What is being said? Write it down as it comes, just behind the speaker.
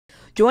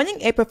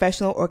Joining a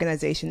professional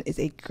organization is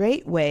a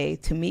great way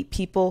to meet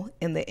people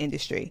in the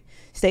industry,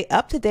 stay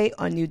up to date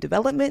on new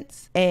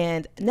developments,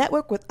 and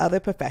network with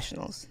other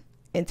professionals.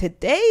 In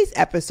today's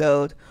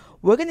episode,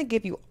 we're going to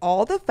give you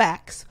all the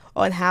facts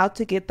on how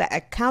to get that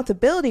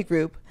accountability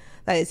group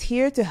that is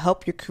here to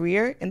help your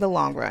career in the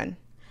long run.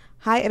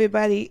 Hi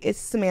everybody, it's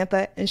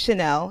Samantha and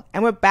Chanel,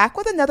 and we're back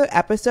with another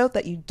episode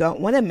that you don't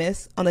want to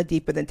miss on the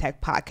Deeper Than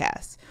Tech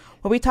podcast,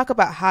 where we talk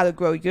about how to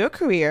grow your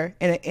career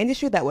in an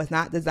industry that was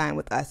not designed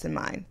with us in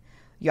mind.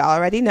 Y'all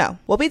already know.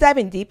 We'll be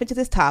diving deep into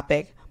this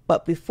topic,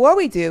 but before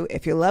we do,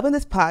 if you're loving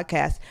this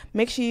podcast,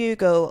 make sure you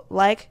go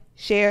like,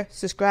 share,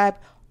 subscribe,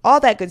 all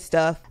that good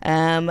stuff.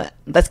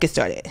 Let's get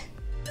started.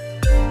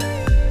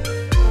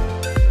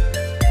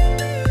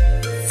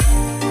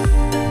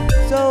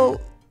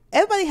 So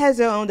everybody has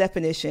their own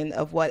definition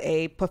of what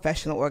a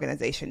professional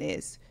organization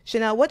is.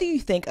 Chanel, what do you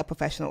think a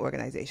professional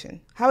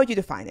organization? How would you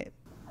define it?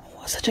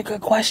 Oh, such a good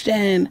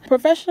question.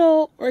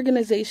 Professional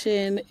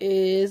organization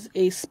is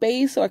a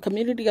space or a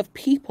community of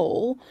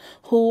people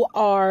who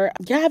are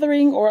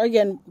gathering, or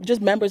again, just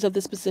members of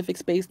the specific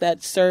space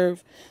that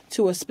serve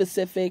to a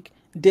specific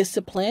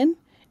discipline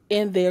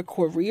in their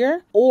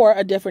career or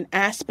a different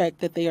aspect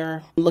that they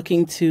are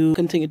looking to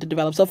continue to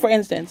develop. So for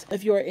instance,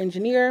 if you're an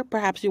engineer,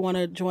 perhaps you want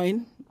to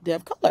join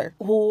DevColor,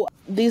 who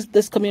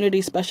this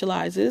community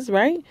specializes,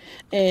 right,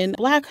 in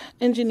Black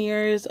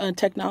engineers and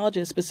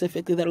technologists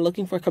specifically that are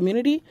looking for a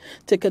community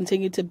to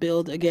continue to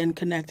build, again,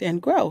 connect and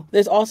grow.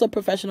 There's also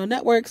professional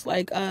networks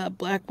like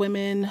Black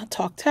Women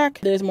Talk Tech.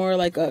 There's more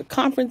like a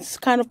conference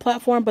kind of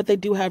platform, but they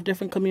do have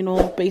different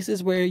communal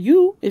bases where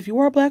you, if you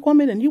are a Black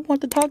woman and you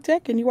want to talk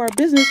tech and you are a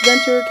business,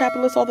 venture,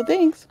 capitalist, all the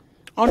things,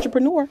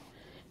 entrepreneur,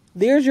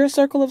 there's your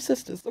circle of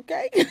sisters,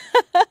 okay?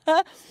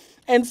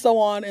 And so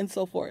on and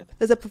so forth.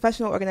 Does a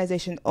professional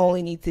organization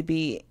only need to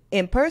be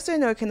in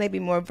person, or can they be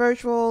more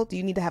virtual? Do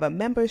you need to have a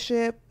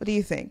membership? What do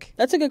you think?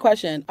 That's a good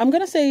question. I'm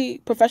going to say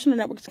professional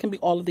networks can be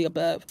all of the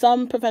above.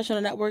 Some professional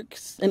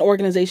networks and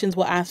organizations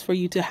will ask for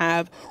you to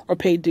have or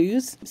pay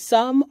dues.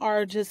 Some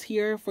are just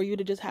here for you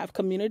to just have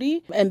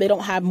community, and they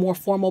don't have more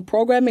formal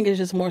programming. It's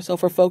just more so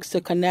for folks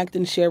to connect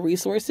and share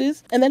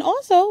resources. And then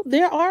also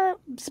there are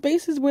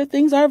spaces where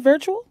things are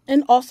virtual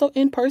and also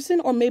in person,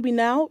 or maybe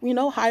now,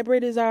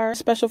 hybrid is our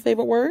special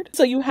favorite word.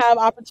 So you have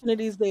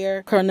opportunities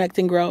there, connect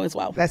and grow as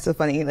well. That's so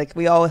funny. Like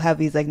we all have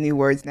these like new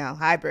words now.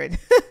 Hybrid.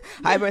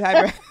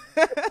 hybrid.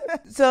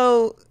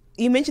 So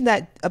you mentioned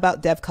that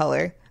about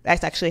DevColor.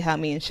 That's actually how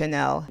me and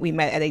Chanel, we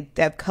met at a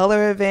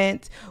DevColor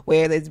event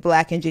where there's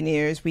Black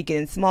engineers. We get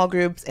in small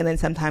groups, and then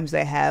sometimes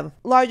they have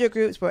larger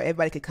groups where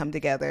everybody could come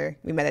together.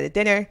 We met at a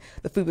dinner.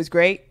 The food was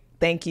great.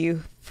 Thank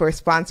you for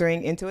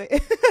sponsoring into it.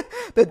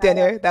 The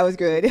dinner, that was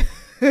good.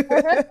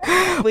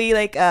 We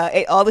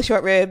ate all the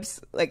short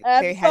ribs.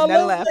 They had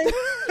none left.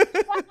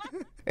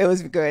 It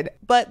was good.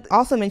 But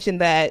also mentioned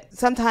that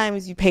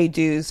sometimes you pay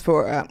dues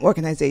for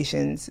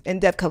organizations. In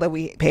DevColor,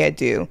 we pay a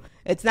due.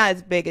 It's not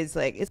as big as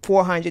it's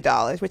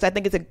 $400, which I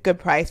think is a good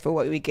price for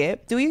what we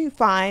get. Do you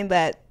find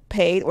that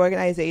paid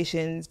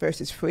organizations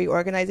versus free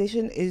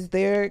organization, is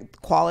their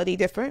quality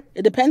different?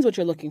 It depends what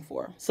you're looking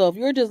for. So if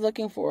you're just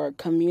looking for a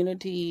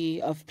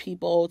community of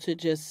people to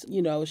just,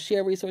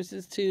 share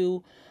resources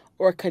to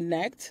or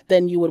connect,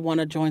 then you would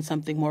want to join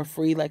something more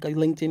free, like a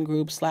LinkedIn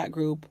group, Slack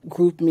group,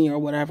 GroupMe, or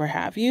whatever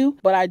have you.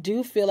 But I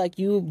do feel like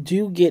you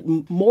do get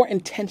more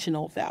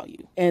intentional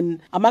value.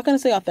 And I'm not going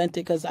to say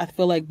authentic because I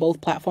feel like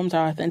both platforms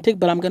are authentic,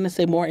 but I'm going to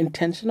say more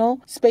intentional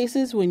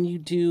spaces when you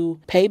do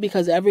pay,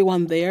 because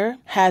everyone there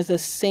has the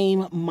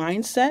same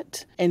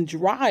mindset and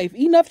drive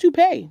enough to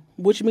pay,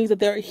 which means that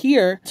they're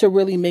here to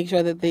really make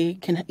sure that they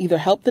can either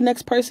help the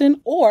next person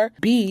or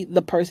be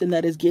the person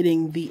that is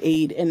getting the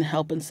aid and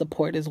help and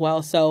support as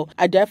well. So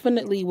I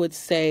definitely would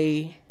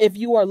say if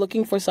you are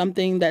looking for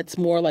something that's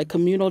more like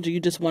communal, do you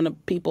just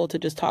want people to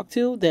just talk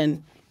to,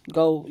 then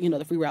go,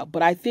 the free route.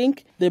 But I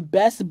think the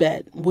best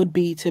bet would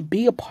be to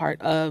be a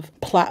part of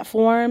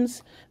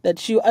platforms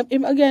that you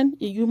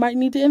might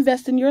need to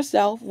invest in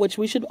yourself, which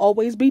we should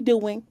always be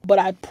doing. But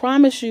I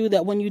promise you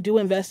that when you do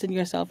invest in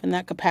yourself in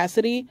that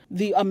capacity,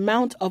 the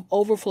amount of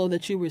overflow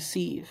that you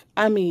receive.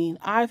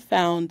 I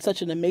found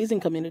such an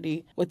amazing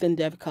community within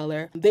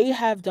DevColor. They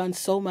have done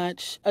so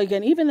much.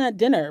 Again, even that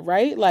dinner,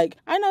 right?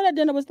 I know that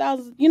dinner was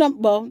thousands,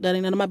 well, that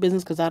ain't none of my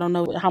business because I don't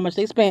know how much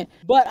they spent.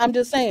 But I'm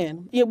just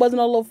saying, it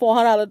wasn't a little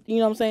 $400,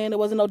 it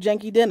wasn't no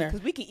janky dinner.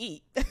 Because we can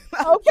eat.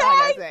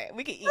 Okay.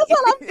 We can eat. That's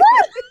what I'm saying.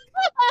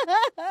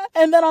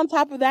 And then on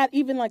top of that,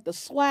 even the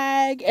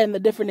swag and the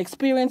different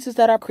experiences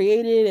that are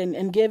created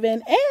and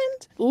given,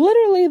 and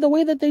literally the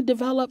way that they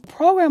develop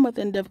program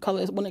within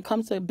DevColor when it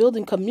comes to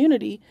building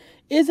community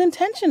is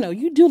intentional.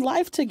 You do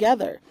life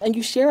together and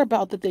you share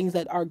about the things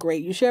that are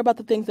great. You share about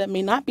the things that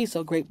may not be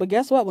so great. But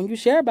guess what? When you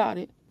share about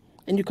it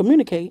and you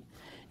communicate,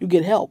 you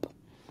get help.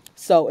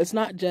 So it's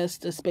not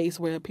just a space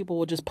where people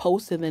will just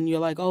post and then you're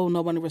like, oh,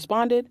 nobody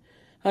responded.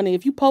 Honey,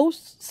 if you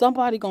post,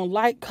 somebody gonna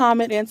like,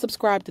 comment, and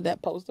subscribe to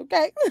that post,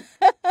 okay?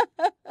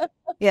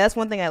 Yeah, that's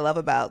one thing I love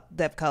about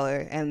Deaf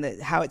Color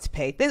and how it's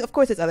paid. Of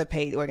course, there's other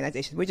paid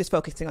organizations. We're just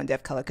focusing on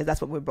Deaf Color because that's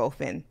what we're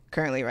both in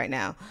currently right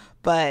now.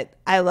 But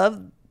I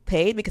love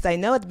paid because I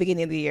know at the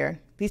beginning of the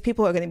year, these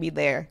people are going to be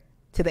there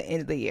to the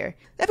end of the year.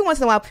 Every once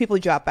in a while, people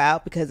drop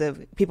out because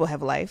of people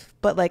have life.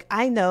 But like,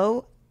 I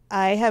know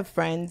I have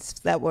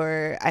friends that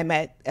I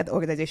met at the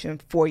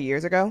organization 4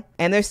 years ago,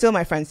 and they're still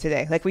my friends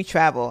today. Like, we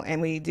travel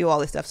and we do all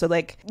this stuff. So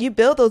like, you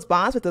build those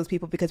bonds with those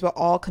people because we're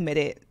all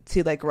committed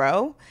to like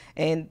grow,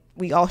 and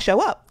we all show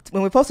up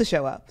when we're supposed to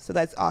show up. So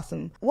that's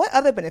awesome. What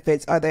other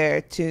benefits are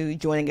there to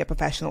joining a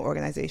professional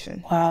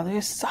organization? Wow,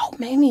 there's so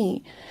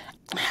many.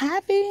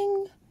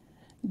 Having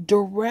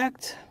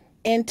direct,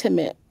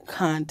 intimate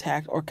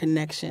contact or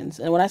connections.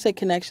 And when I say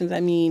connections, I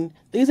mean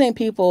these ain't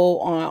people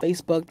on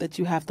Facebook that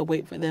you have to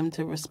wait for them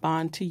to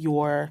respond to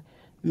your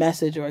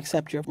message or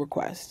accept your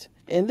request.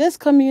 In this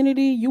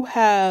community, you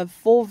have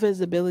full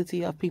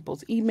visibility of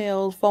people's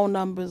emails, phone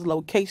numbers,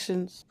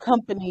 locations,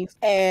 companies,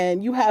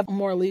 and you have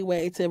more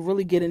leeway to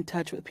really get in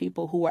touch with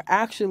people who are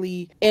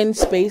actually in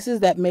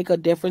spaces that make a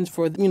difference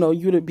for,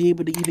 you to be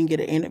able to even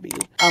get an interview.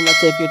 Let's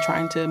say if you're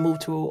trying to move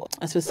to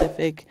a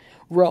specific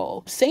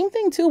role. Same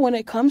thing too when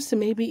it comes to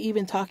maybe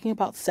even talking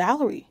about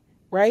salary.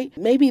 Right?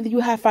 Maybe you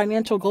have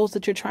financial goals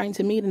that you're trying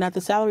to meet, and at the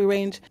salary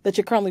range that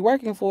you're currently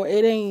working for,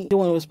 it ain't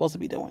doing what it's supposed to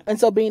be doing. And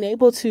so being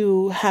able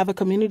to have a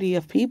community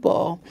of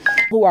people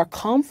who are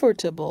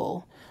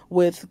comfortable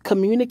with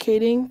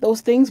communicating those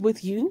things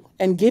with you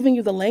and giving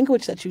you the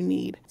language that you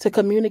need to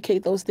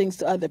communicate those things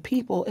to other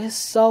people is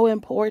so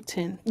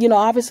important.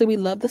 Obviously we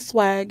love the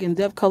swag, and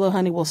Deaf Color,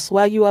 honey, will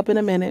swag you up in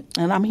a minute,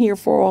 and I'm here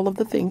for all of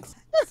the things.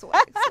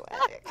 Swag.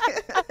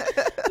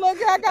 Look,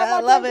 I got my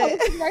love it.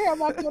 Right here,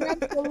 my phone.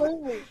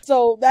 Absolutely.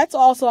 So that's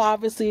also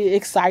obviously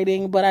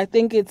exciting, but I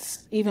think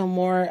it's even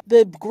more,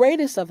 the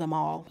greatest of them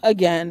all,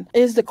 again,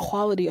 is the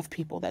quality of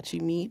people that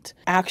you meet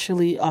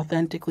actually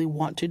authentically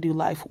want to do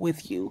life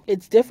with you.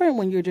 It's different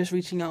when you're just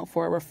reaching out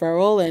for a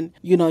referral and,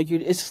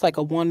 it's just like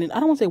I don't want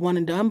to say one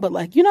and done, but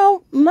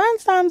 9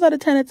 times out of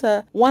 10, it's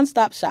a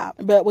one-stop shop.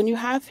 But when you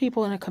have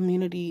people in a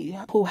community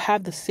who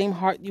have the same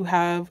heart you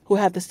have, who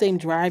have the same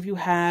drive you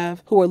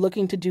have, who are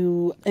looking to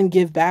do and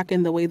give back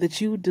in the way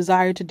that you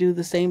desire to do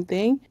the same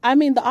thing, I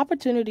mean, the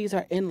opportunities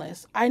are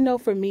endless. I know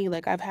for me,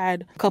 I've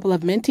had a couple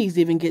of mentees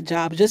even get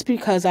jobs just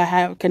because I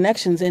have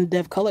connections in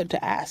Deaf Color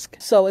to ask.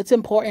 So it's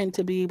important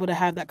to be able to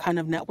have that kind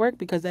of network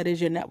because that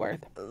is your net worth.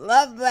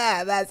 Love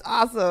that. That's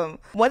awesome.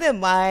 One of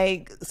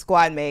my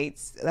squad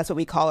mates, that's what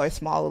we call our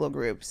small little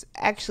groups,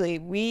 actually,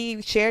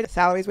 we shared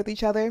salaries with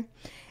each other.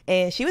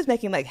 And she was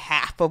making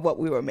half of what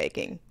we were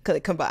making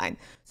combined.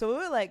 So we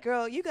were like,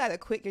 girl, you got to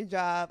quit your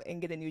job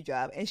and get a new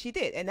job. And she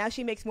did. And now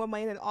she makes more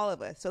money than all of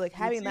us. So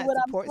having that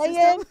support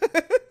system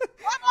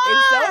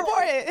is so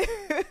important.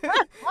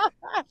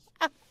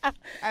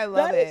 I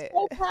love it. That is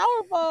so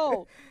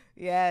powerful.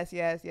 Yes.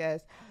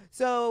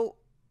 So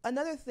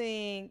another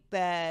thing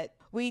that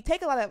we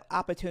take a lot of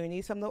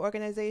opportunities from the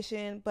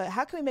organization, but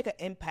how can we make an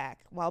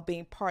impact while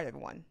being part of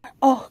one?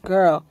 Oh,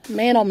 girl.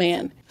 Man, oh,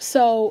 man.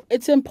 So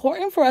it's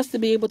important for us to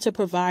be able to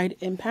provide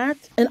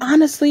impact. And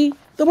honestly,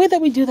 the way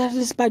that we do that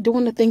is by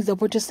doing the things that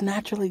we're just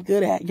naturally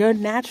good at. Your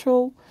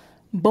natural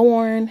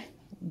born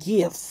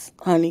gifts,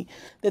 honey.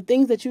 The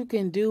things that you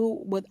can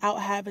do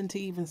without having to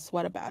even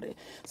sweat about it.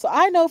 So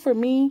I know for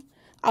me,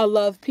 I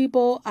love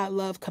people. I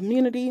love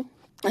community.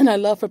 And I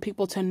love for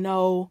people to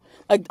know,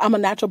 I'm a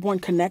natural born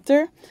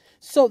connector.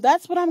 So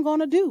that's what I'm going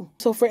to do.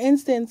 So for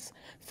instance,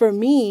 for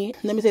me,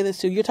 let me say this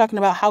too. You're talking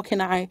about how can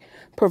I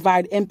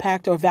provide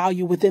impact or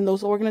value within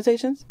those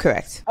organizations?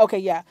 Correct. Okay,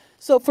 yeah.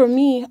 So for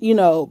me,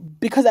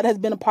 because that has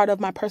been a part of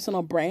my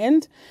personal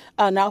brand,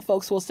 now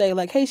folks will say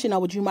hey,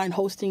 Chanel, would you mind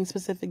hosting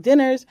specific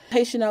dinners?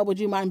 Hey, Chanel, would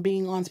you mind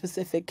being on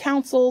specific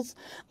councils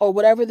or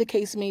whatever the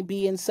case may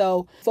be? And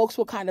so folks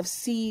will kind of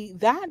see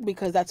that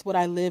because that's what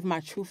I live my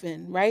truth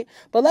in, right?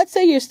 But let's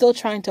say you're still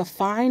trying to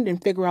find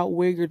and figure out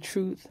where your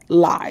truth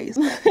lies.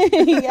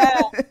 Yeah.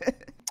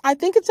 I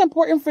think it's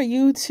important for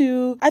you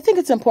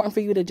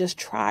to just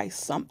try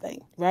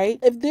something, right?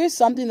 If there's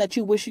something that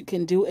you wish you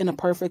can do in a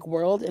perfect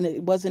world and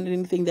it wasn't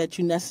anything that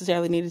you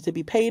necessarily needed to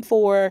be paid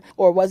for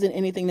or wasn't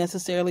anything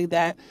necessarily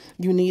that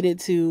you needed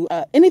to,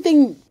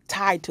 anything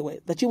tied to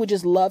it that you would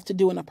just love to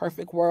do in a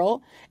perfect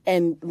world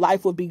and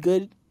life would be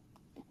good,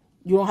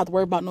 you don't have to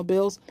worry about no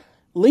bills,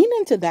 lean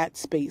into that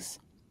space.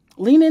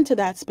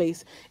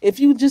 If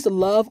you just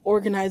love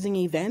organizing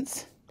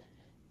events,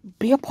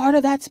 be a part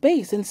of that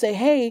space and say,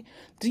 hey,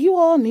 do you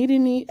all need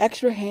any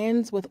extra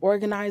hands with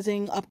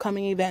organizing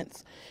upcoming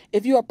events?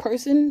 If you're a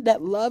person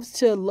that loves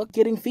to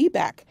getting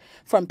feedback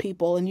from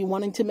people and you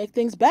wanting to make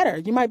things better,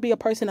 you might be a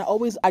person that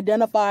always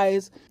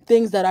identifies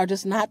things that are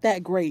just not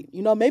that great.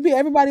 Maybe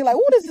everybody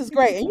oh, this is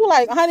great. And you're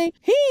like, honey,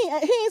 he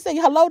ain't say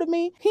hello to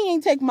me. He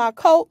ain't take my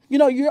coat.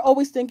 You're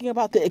always thinking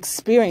about the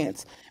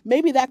experience.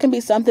 Maybe that can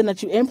be something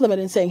that you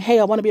implement in saying, hey,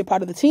 I want to be a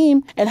part of the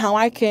team and how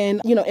I can,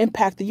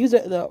 impact the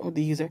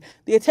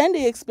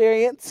attendee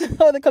experience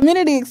or the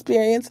community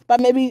experience experience by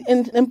maybe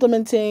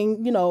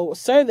implementing,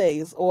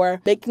 surveys,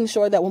 or making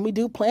sure that when we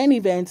do plan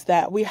events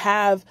that we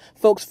have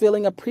folks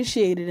feeling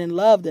appreciated and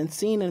loved and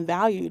seen and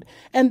valued.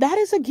 And that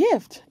is a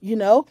gift,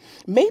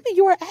 Maybe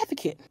you're an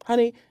advocate,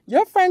 honey.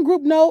 Your friend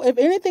group know if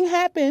anything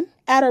happened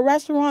at a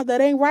restaurant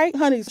that ain't right,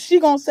 honey, she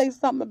gonna say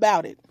something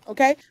about it.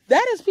 Okay.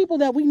 That is people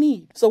that we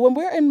need. So when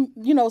we're in,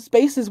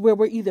 spaces where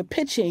we're either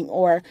pitching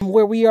or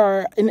where we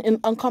are in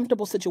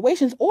uncomfortable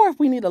situations, or if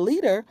we need a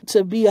leader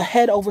to be a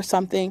head over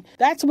something,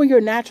 that's where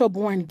your natural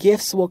born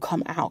gifts will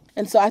come out.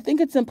 And so I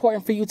think it's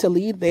important for you to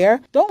lead there.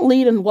 Don't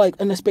lead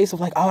in a space of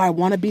like, oh, I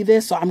want to be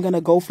this, so I'm going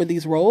to go for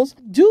these roles.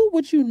 Do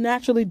what you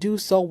naturally do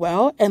so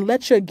well and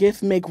let your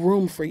gift make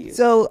room for you.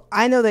 So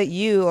I know that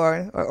you are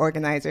an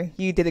organizer.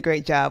 You did a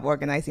great job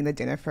organizing the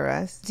dinner for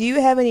us. Do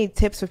you have any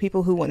tips for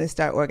people who want to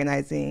start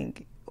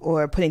organizing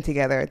or putting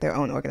together their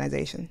own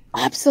organization?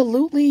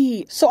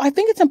 Absolutely. So I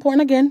think it's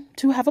important, again,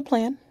 to have a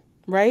plan.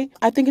 Right?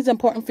 I think it's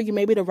important for you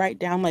maybe to write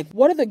down, like,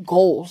 what are the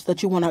goals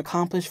that you want to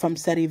accomplish from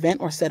said event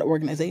or said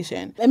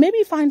organization? And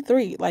maybe find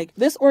 3, like,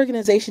 this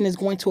organization is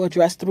going to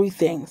address 3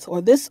 things,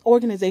 or this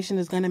organization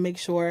is going to make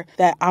sure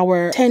that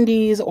our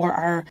attendees or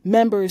our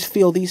members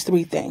feel these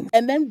 3 things,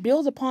 and then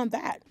build upon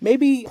that.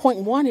 Maybe point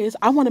 1 is,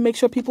 I want to make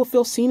sure people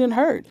feel seen and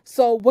heard.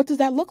 So what does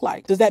that look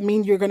like? Does that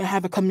mean you're going to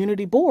have a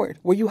community board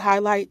where you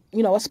highlight,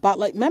 a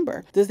spotlight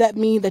member? Does that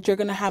mean that you're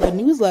going to have a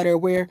newsletter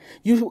where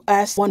you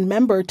ask one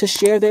member to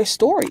share their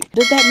story?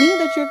 Does that mean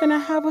that you're going to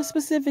have a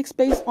specific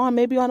space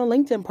maybe on a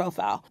LinkedIn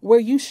profile where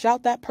you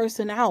shout that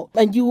person out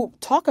and you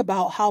talk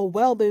about how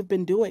well they've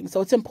been doing? So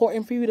it's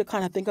important for you to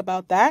kind of think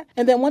about that.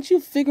 And then once you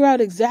figure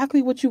out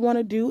exactly what you want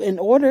to do in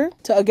order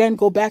to, again,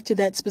 go back to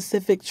that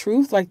specific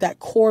truth, like that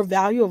core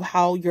value of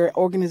how your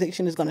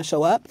organization is going to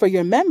show up for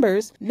your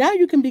members, now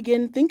you can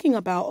begin thinking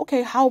about,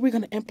 okay, how are we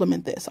going to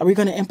implement this? Are we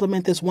going to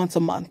implement this once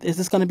a month? Is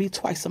this going to be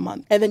twice a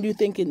month? And then you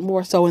think it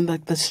more so in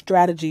like the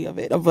strategy of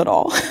it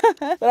all.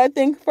 But I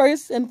think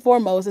first and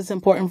foremost, it's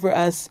important for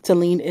us to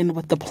lean in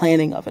with the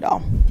planning of it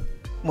all.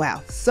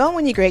 Wow, so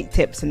many great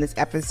tips in this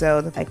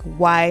episode, like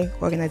why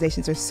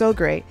organizations are so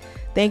great.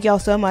 Thank y'all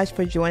so much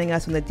for joining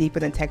us on the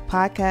Deeper Than Tech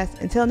podcast.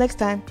 Until next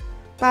time,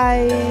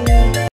 bye.